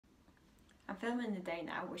filming in the day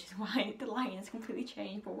now, which is why the lighting's completely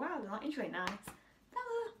changed. But wow, the lighting's really nice.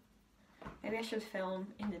 Maybe I should film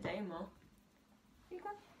in the day more. There you go.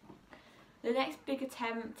 The next big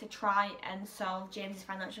attempt to try and solve James's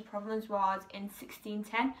financial problems was in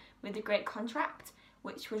 1610 with the Great Contract,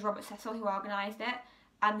 which was Robert Cecil who organised it.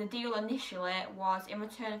 And the deal initially was in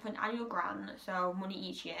return for an annual grant, so money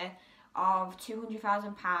each year, of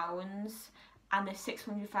 £200,000 and the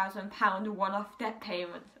 £600,000 one-off debt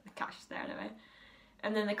payment. The cash is there anyway.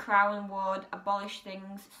 And then the Crown would abolish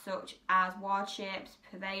things such as wardships,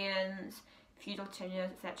 purveyance, feudal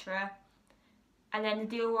tenures, etc. And then the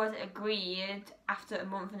deal was agreed after a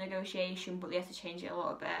month of negotiation, but they had to change it a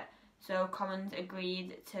little bit. So Commons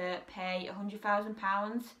agreed to pay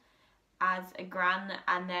 £100,000 as a grant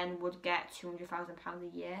and then would get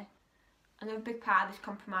 £200,000 a year. Another big part of this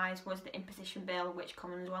compromise was the imposition bill, which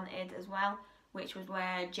Commons wanted as well, which was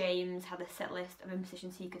where James had a set list of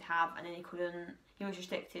impositions he could have, and then he was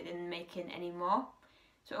restricted in making any more.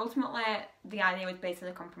 So ultimately, the idea was based on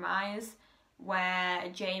a compromise where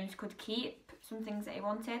James could keep some things that he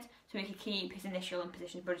wanted, so he could keep his initial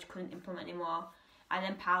impositions but just couldn't implement any more. And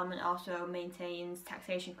then Parliament also maintains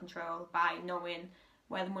taxation control by knowing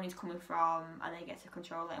where the money's coming from, and they get to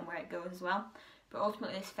control it and where it goes as well. But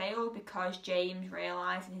ultimately this failed because James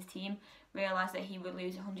realised, and his team realised, that he would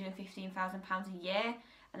lose £115,000 a year,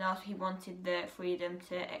 and also he wanted the freedom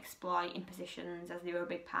to exploit impositions as they were a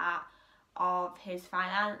big part of his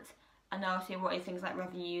finance, and also he wanted things like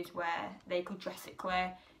revenues where they could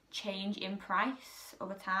drastically change in price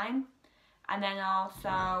over time. And then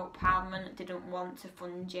also Parliament didn't want to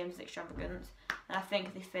fund James's extravagance, and I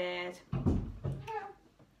think they feared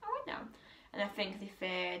and I think they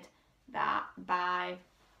feared that by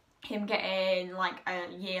him getting like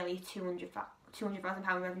a yearly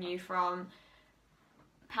 £200,000 revenue from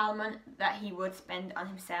Parliament, that he would spend on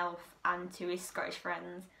himself and to his Scottish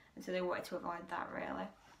friends, and so they wanted to avoid that really.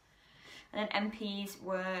 And then MPs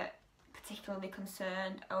were particularly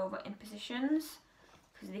concerned over impositions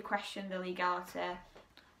because they questioned the legality.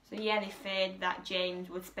 So yeah, they feared that James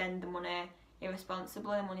would spend the money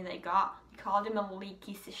irresponsibly, the money they got. They called him a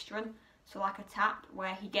leaky cistern, so like a tap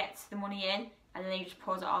where he gets the money in and then he just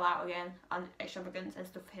pours it all out again on extravagance and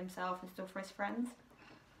stuff for himself and stuff for his friends.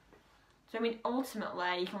 So I mean,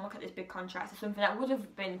 ultimately you can look at this big contract as something that would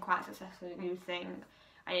have been quite successful, you would think,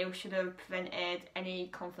 and it should have prevented any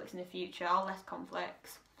conflicts in the future, or less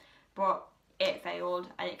conflicts, but it failed,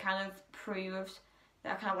 and it kind of proves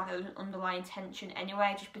that kind of like there was an underlying tension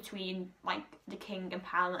anyway, just between like the king and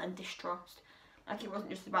Parliament, and distrust. Like it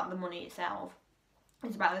wasn't just about the money itself,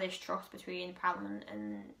 it's about the distrust between Parliament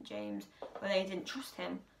and James, where they didn't trust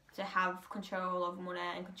him to have control of money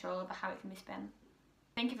and control over how it can be spent.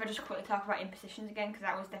 I think if I just quickly talk about impositions again, because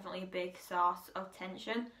that was definitely a big source of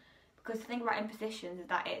tension. Because the thing about impositions is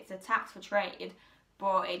that it's a tax for trade,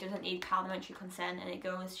 but it doesn't need parliamentary consent, and it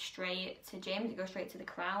goes straight to James, it goes straight to the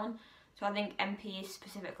Crown. So I think MPs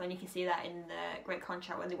specifically, and you can see that in the Great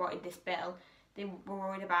Contract when they wanted this bill, they were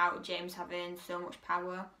worried about James having so much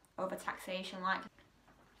power over taxation. Like,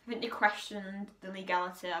 I think they questioned the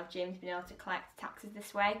legality of James being able to collect taxes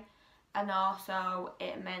this way, and also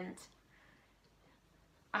it meant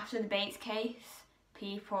after the Bates case,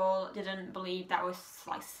 people didn't believe that was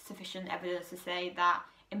like sufficient evidence to say that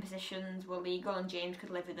impositions were legal and James could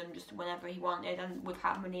levy them just whenever he wanted and with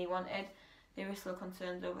how many he wanted. They were still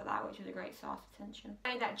concerned over that, which was a great source of tension.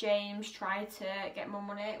 The way that James tried to get more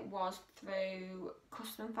money was through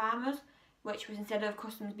custom farmers, which was, instead of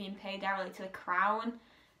customs being paid directly to the Crown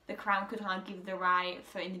could kind of give the right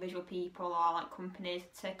for individual people or like companies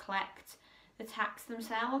to collect the tax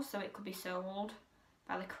themselves, so it could be sold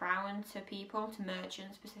by the Crown to people, to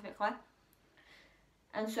merchants specifically.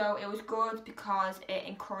 And so it was good because it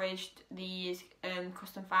encouraged these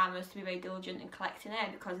custom farmers to be very diligent in collecting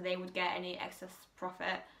it, because they would get any excess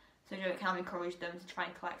profit, so it kind of encouraged them to try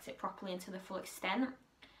and collect it properly and to the full extent.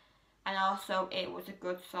 And also it was a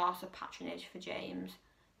good source of patronage for James,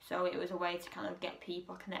 so it was a way to kind of get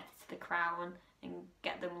people connected to the Crown and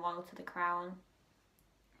get them loyal to the Crown.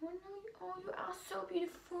 Oh no, you are so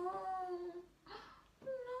beautiful.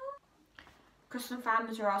 Custom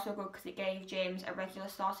farmers were also good because it gave James a regular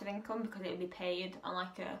source of income, because it would be paid on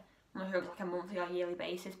like I'm not sure if it was like a monthly or yearly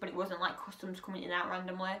basis, but it wasn't like customs coming in and out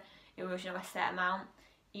randomly. It was, you know, a set amount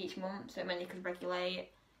each month, so it meant he could regulate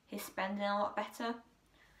his spending a lot better.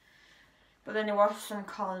 But then there was some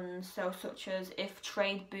cons, so such as if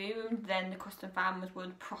trade boomed, then the custom farmers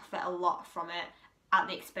would profit a lot from it at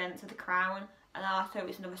the expense of the Crown, and also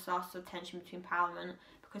it's another source of tension between Parliament,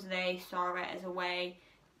 because they saw it as a way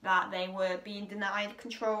that they were being denied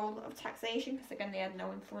control of taxation, because again they had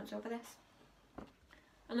no influence over this.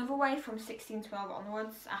 Another way, from 1612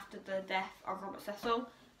 onwards, after the death of Robert Cecil,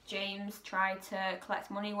 James tried to collect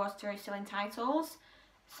money was through selling titles.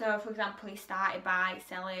 So, for example, he started by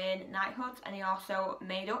selling knighthoods, and he also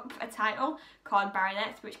made up a title called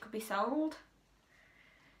baronets, which could be sold.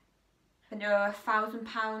 And they were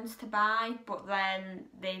 £1,000 to buy, but then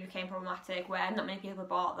they became problematic where not many people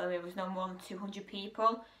bought them. It was no more than 200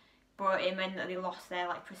 people, but it meant that they lost their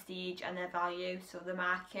prestige and their value. So the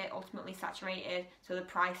market ultimately saturated. So the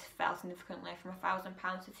price fell significantly from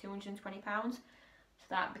 £1,000 to £220. So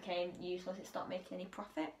that became useless. It stopped making any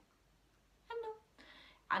profit.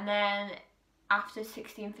 And then after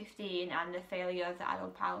 1615 and the failure of the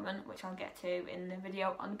Adult Parliament, which I'll get to in the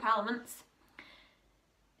video on the parliaments,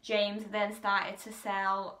 James then started to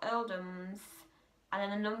sell earldoms, and then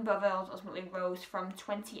the number of earls ultimately rose from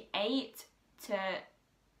 28 to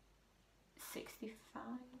 65.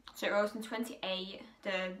 So it rose from 28,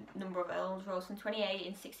 the number of earls rose from 28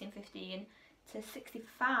 in 1615 to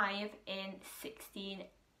 65 in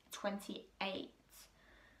 1628.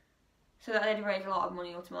 So that did raise a lot of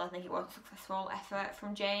money ultimately. I think it was a successful effort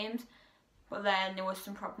from James. But then there was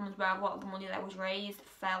some problems where a lot of the money that was raised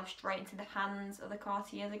fell straight into the hands of the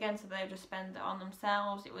courtiers again, so they would just spend it on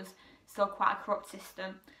themselves. It was still quite a corrupt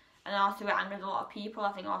system. And also it angered a lot of people,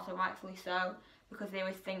 I think also rightfully so, because they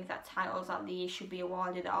would think that titles like these should be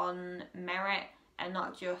awarded on merit and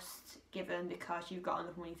not just given because you've got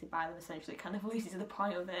enough money to buy them. Essentially, it kind of loses the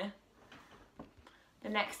point of it. The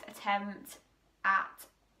next attempt at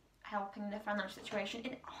helping the financial situation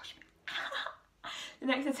in the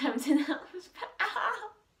next attempt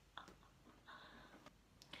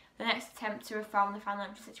to reform the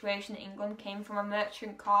financial situation in England came from a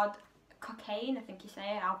merchant called Cockayne, I think you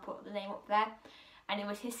say it, I'll put the name up there. And it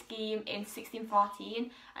was his scheme in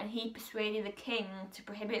 1614, and he persuaded the king to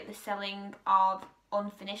prohibit the selling of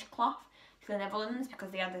unfinished cloth to the Netherlands, because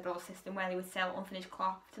they had a little system where they would sell unfinished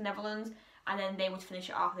cloth to the Netherlands and then they would finish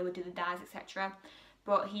it off, they would do the dyes, etc.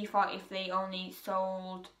 But he thought if they only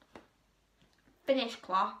sold finished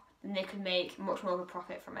cloth, then they could make much more of a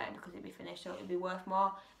profit from it because it'd be finished, so it'd be worth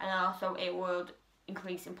more, and also it would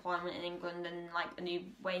increase employment in England and a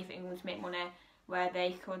new way for England to make money where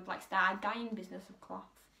they could start a dyeing business of cloth.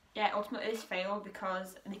 Yeah, ultimately this failed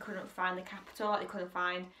because they couldn't find the capital, they couldn't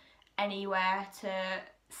find anywhere to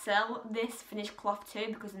sell this finished cloth to,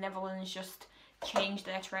 because the Netherlands just changed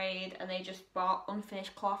their trade and they just bought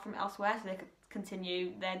unfinished cloth from elsewhere so they could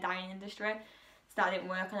continue their dyeing industry. So that didn't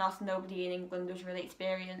work, and also nobody in England was really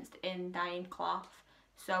experienced in dyeing cloth,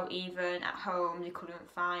 so even at home they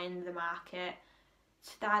couldn't find the market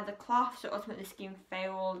to dye the cloth, so ultimately the scheme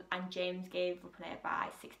failed and James gave up on it by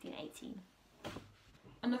 1618.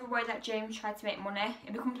 Another way that James tried to make money,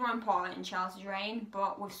 it becomes more important in Charles's reign,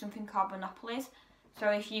 but with something called monopolies. So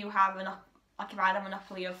if you have if I had a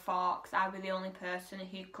monopoly of forks, I'd be the only person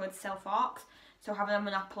who could sell forks. So having a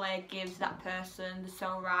monopoly gives that person the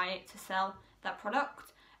sole right to sell that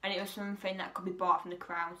product, and it was something that could be bought from the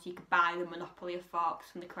crown, so you could buy the monopoly of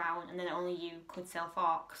forks from the crown and then only you could sell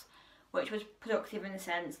forks, which was productive in the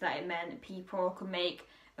sense that it meant people could make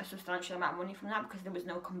a substantial amount of money from that because there was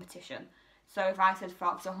no competition. So if I said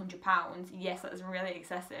forks are £100, yes, that is really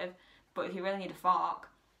excessive, but if you really need a fork,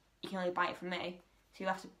 you can only buy it from me, so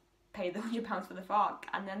you'll have to pay the £100 for the fork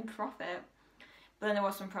and then profit. But then there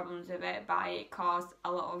was some problems with it, it caused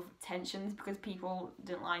a lot of tensions because people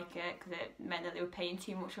didn't like it because it meant that they were paying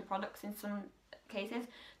too much for products in some cases,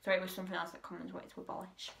 so it was something else that Commons wanted to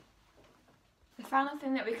abolish. The final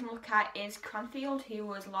thing that we can look at is Cranfield, who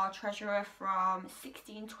was Lord Treasurer from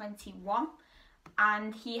 1621,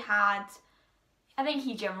 and he had, I think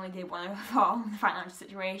he generally did want to reform the financial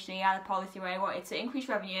situation. He had a policy where he wanted to increase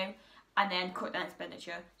revenue and then cut down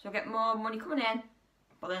expenditure, so get more money coming in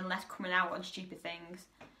but then less coming out on stupid things.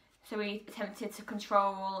 So he attempted to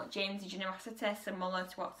control James's generosity, similar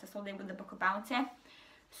to what Cecil did with the Book of Bounty.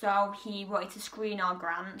 So he wanted to screen all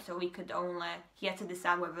grants, so he had to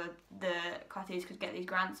decide whether the courtiers could get these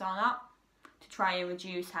grants or not, to try and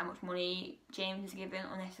reduce how much money James is given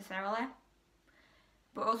unnecessarily.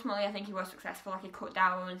 But ultimately I think he was successful, he cut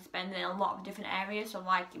down spending in a lot of different areas, so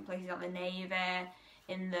in places like the Navy,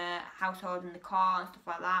 in the household and the court and stuff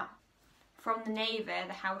like that. From the Navy,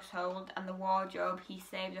 the household and the wardrobe, he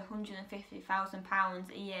saved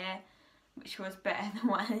 £150,000 a year, which was better than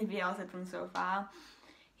what anybody else had done so far.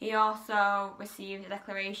 He also received a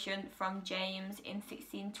declaration from James in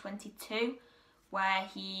 1622 where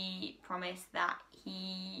he promised that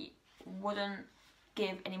he wouldn't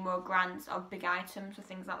give any more grants of big items or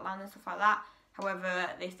things like land and stuff like that. However,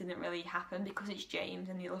 this didn't really happen because it's James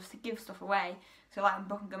and he loves to give stuff away. So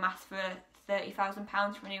Buckingham asked for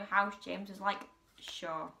 £30,000 for a new house, James was like,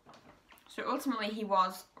 sure. So ultimately he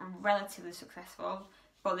was relatively successful,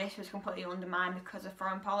 but this was completely undermined because of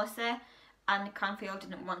foreign policy, and Cranfield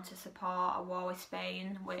didn't want to support a war with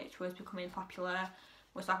Spain, which was becoming popular.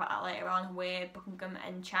 We'll talk about that later on with Buckingham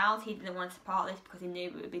and Charles. He didn't want to support this because he knew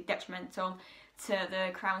it would be detrimental to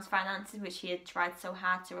the Crown's finances, which he had tried so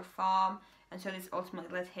hard to reform, and so this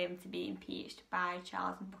ultimately led him to be impeached by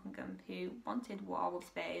Charles and Buckingham, who wanted war with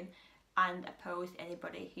Spain and opposed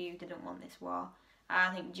anybody who didn't want this war.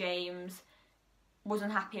 I think James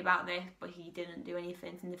wasn't happy about this, but he didn't do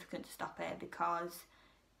anything significant to stop it because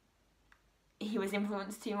he was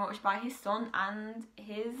influenced too much by his son and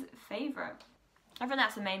his favourite. I think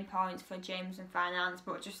that's the main points for James and finance,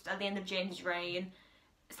 but just at the end of James's reign,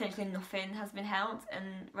 essentially nothing has been helped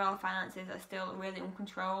and royal finances are still really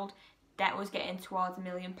uncontrolled. Debt was getting towards £1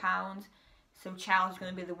 million, so Charles is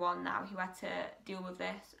going to be the one now who had to deal with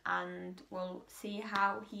this, and we'll see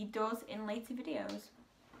how he does in later videos.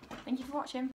 Thank you for watching.